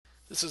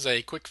This is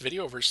a quick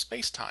video over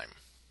space-time.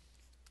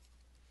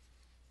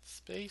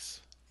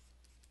 Space-time.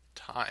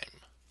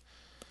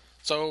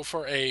 So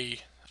for a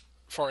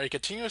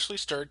continuously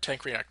stirred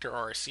tank reactor,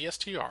 or a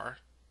CSTR,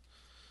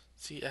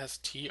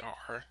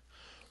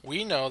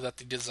 we know that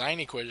the design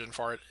equation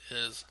for it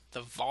is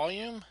the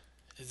volume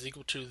is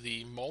equal to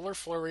the molar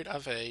flow rate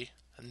of A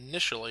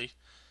initially,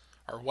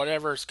 or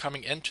whatever is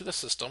coming into the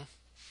system,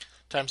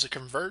 times the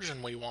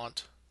conversion we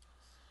want,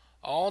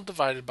 all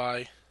divided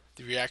by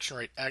the reaction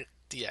rate at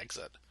the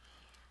exit.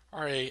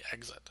 RA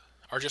exit,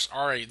 or just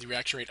RA, the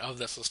reaction rate of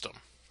the system.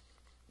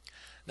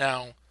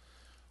 Now,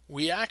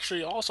 we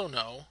actually also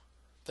know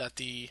that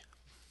the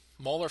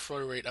molar flow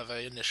rate of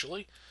A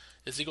initially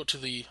is equal to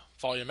the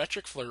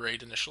volumetric flow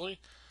rate initially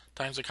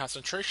times the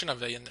concentration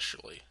of A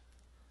initially.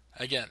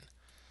 Again,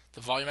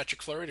 the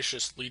volumetric flow rate is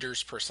just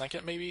liters per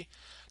second maybe,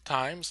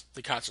 times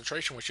the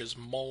concentration, which is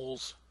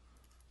moles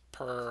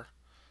per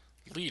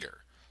liter.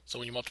 So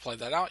when you multiply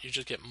that out, you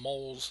just get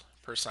moles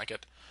per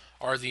second,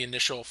 or the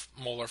initial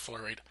molar flow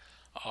rate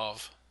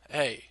of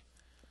A.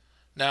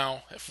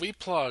 Now, if we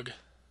plug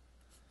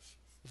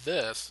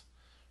this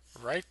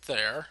right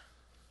there,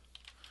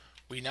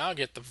 we now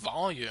get the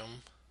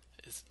volume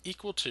is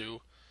equal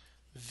to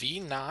V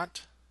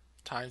naught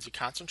times the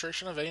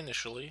concentration of A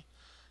initially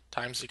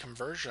times the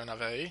conversion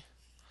of A,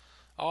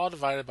 all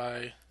divided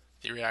by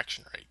the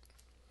reaction rate.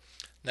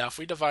 Now, if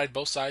we divide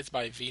both sides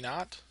by V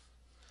naught,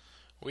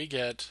 we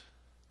get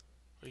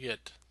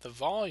the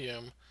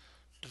volume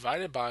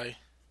divided by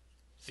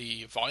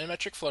the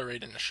volumetric flow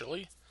rate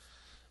initially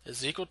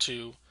is equal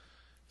to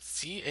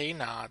Ca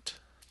naught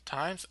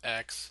times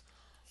X,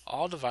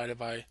 all divided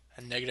by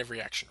a negative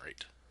reaction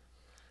rate.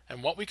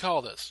 And what we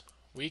call this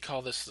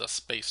the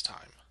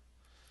space-time.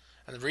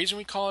 And the reason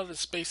we call it a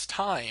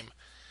space-time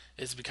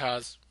is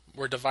because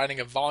we're dividing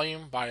a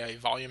volume by a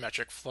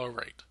volumetric flow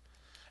rate,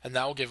 and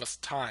that will give us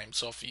time.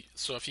 So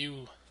if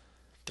you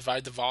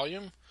divide the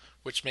volume,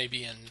 which may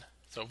be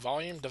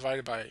volume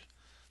divided by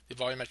the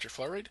volumetric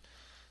flow rate,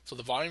 so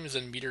the volume is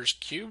in meters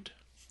cubed,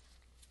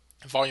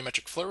 the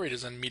volumetric flow rate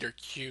is in meter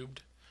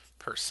cubed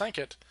per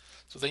second,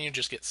 so then you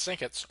just get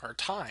seconds, or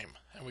time,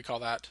 and we call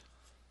that,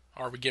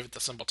 or we give it the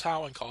symbol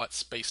tau and call it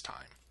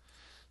space-time.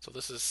 So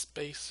this is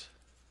space-time.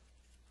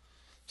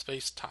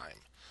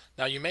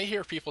 Now, you may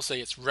hear people say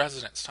it's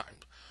resonance time,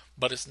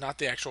 but it's not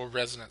the actual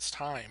resonance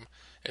time.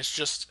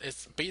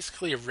 It's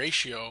basically a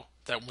ratio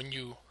that when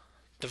you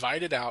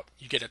divide it out,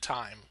 you get a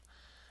time.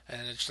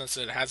 And since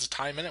it has a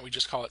time in it, we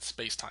just call it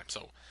space-time.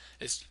 So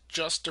it's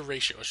just a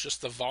ratio. It's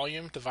just the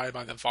volume divided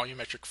by the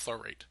volumetric flow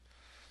rate.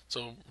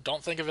 So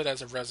don't think of it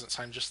as a resonance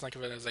time, just think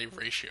of it as a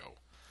ratio.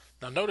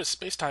 Now notice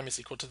space-time is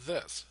equal to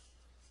this,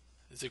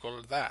 is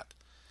equal to that.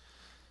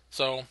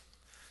 So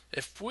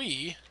if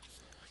we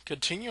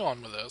continue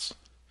on with this,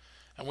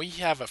 and we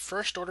have a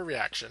first order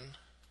reaction,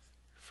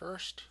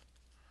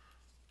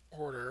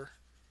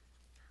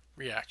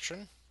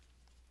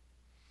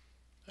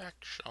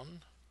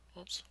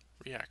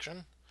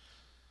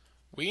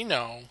 we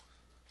know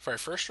for a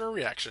first order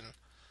reaction,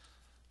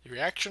 the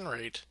reaction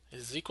rate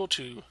is equal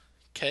to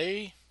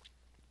K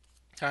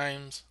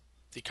times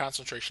the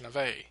concentration of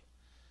A.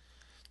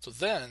 So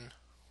then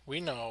we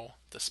know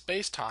the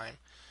space-time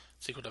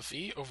is equal to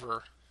V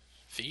over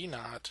V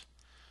naught,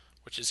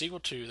 which is equal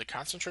to the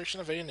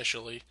concentration of A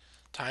initially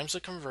times the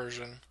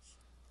conversion,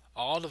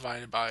 all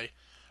divided by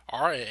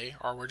RA,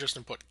 or we're just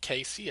going to put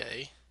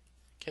KCA.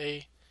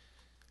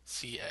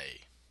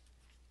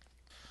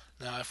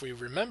 Now, if we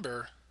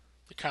remember,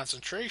 the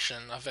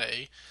concentration of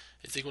A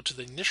is equal to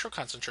the initial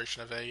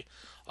concentration of A,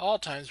 all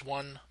times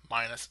 1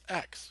 minus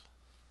X.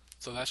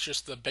 So that's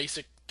just the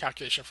basic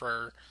calculation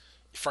for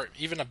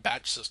even a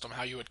batch system,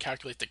 how you would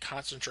calculate the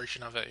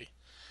concentration of A.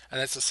 And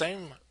it's the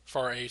same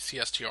for a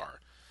CSTR.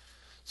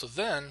 So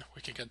then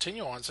we can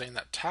continue on saying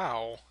that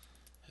tau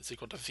is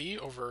equal to V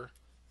over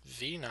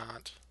V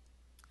naught,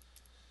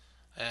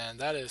 and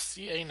that is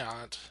Ca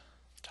naught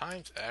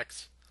times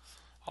X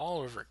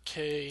all over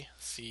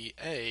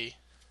KCA,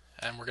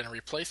 and we're going to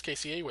replace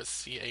KCA with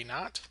Ca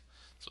naught.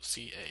 So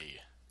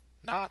Ca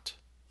naught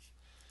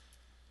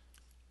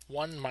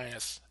 1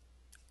 minus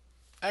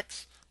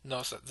X.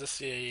 Notice that this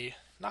Ca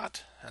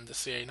naught and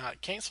this Ca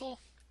naught cancel.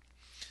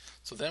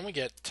 So then we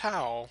get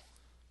tau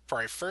for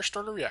a first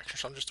order reaction.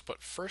 So I'm just to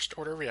put first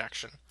order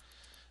reaction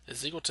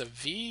is equal to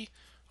V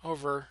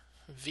over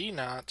V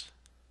naught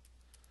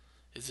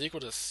is equal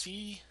to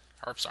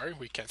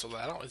we cancel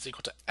that out, is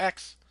equal to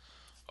X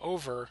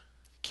over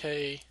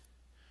K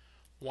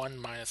 1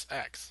 minus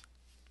X.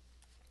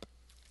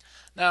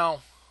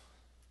 Now,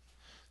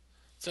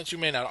 since you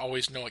may not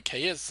always know what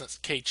K is, since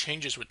K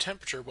changes with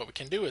temperature, what we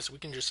can do is we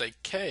can just say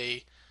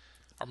K,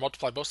 or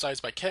multiply both sides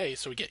by K,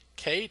 so we get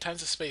K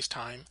times the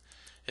space-time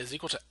is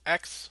equal to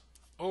X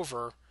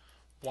over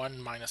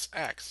 1 minus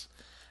X.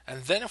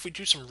 And then if we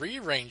do some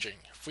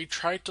rearranging, if we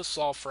try to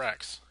solve for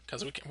X,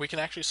 because we can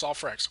actually solve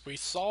for X. If we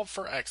solve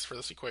for X for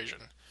this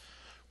equation,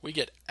 we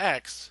get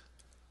X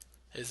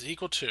is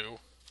equal to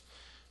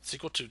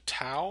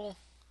tau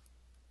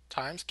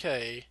times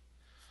K,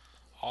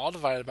 all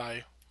divided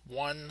by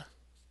 1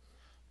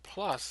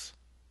 plus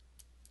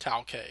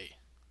tau k.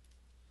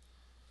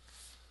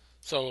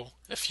 So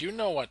if you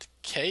know what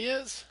k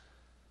is,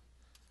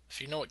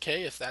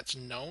 if that's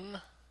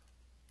known,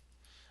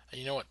 and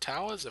you know what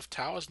tau is, if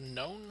tau is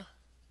known,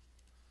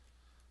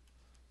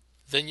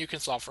 then you can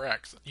solve for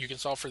x. You can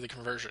solve for the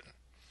conversion.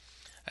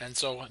 And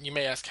so you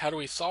may ask, how do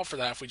we solve for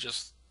that if we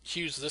just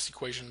use this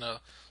equation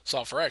to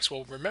solve for x?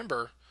 Well,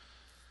 remember,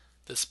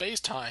 the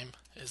space-time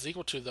is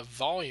equal to the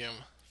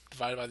volume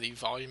divided by the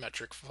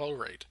volumetric flow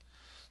rate.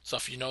 So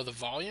if you know the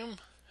volume,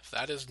 if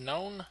that is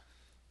known,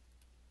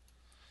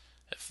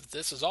 if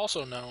this is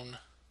also known,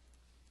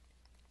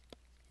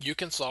 you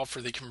can solve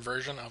for the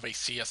conversion of a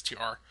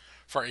CSTR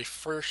for a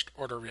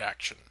first-order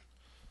reaction.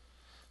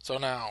 So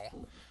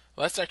now,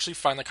 let's actually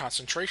find the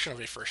concentration of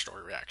a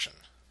first-order reaction.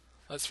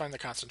 Let's find the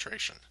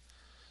concentration.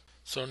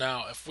 So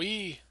now, if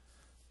we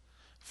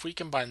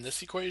combine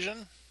this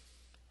equation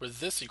with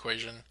this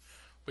equation,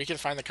 we can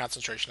find the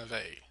concentration of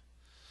A.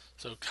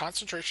 So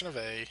concentration of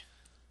A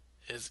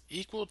is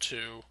equal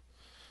to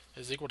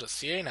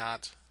Ca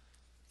naught,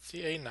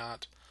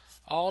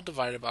 all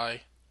divided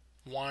by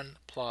 1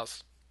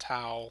 plus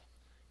tau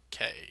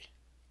k.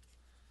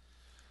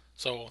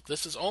 So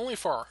this is only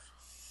for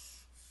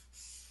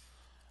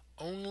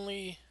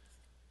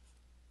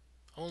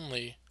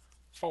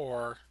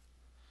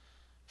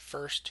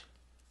first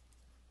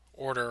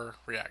order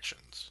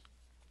reactions.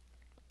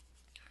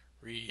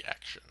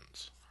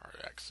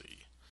 RXE.